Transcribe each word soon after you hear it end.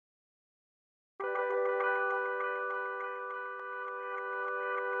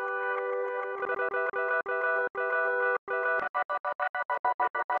Hi,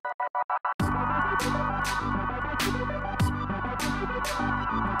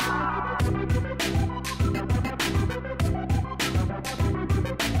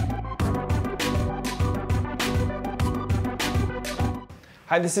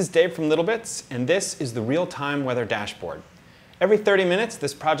 this is Dave from littleBits, and this is the real-time weather dashboard. Every 30 minutes,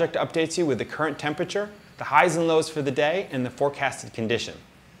 this project updates you with the current temperature, the highs and lows for the day, and the forecasted condition.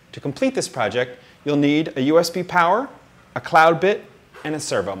 To complete this project, you'll need a USB power, a cloud bit, and a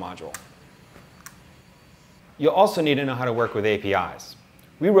servo module. You'll also need to know how to work with APIs.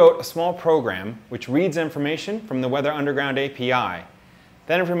 We wrote a small program which reads information from the Weather Underground API.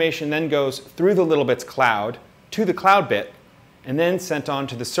 That information then goes through the littleBits cloud to the cloud bit, and then sent on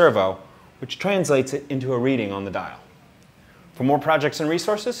to the servo, which translates it into a reading on the dial. For more projects and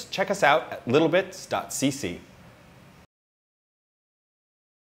resources, check us out at littleBits.cc.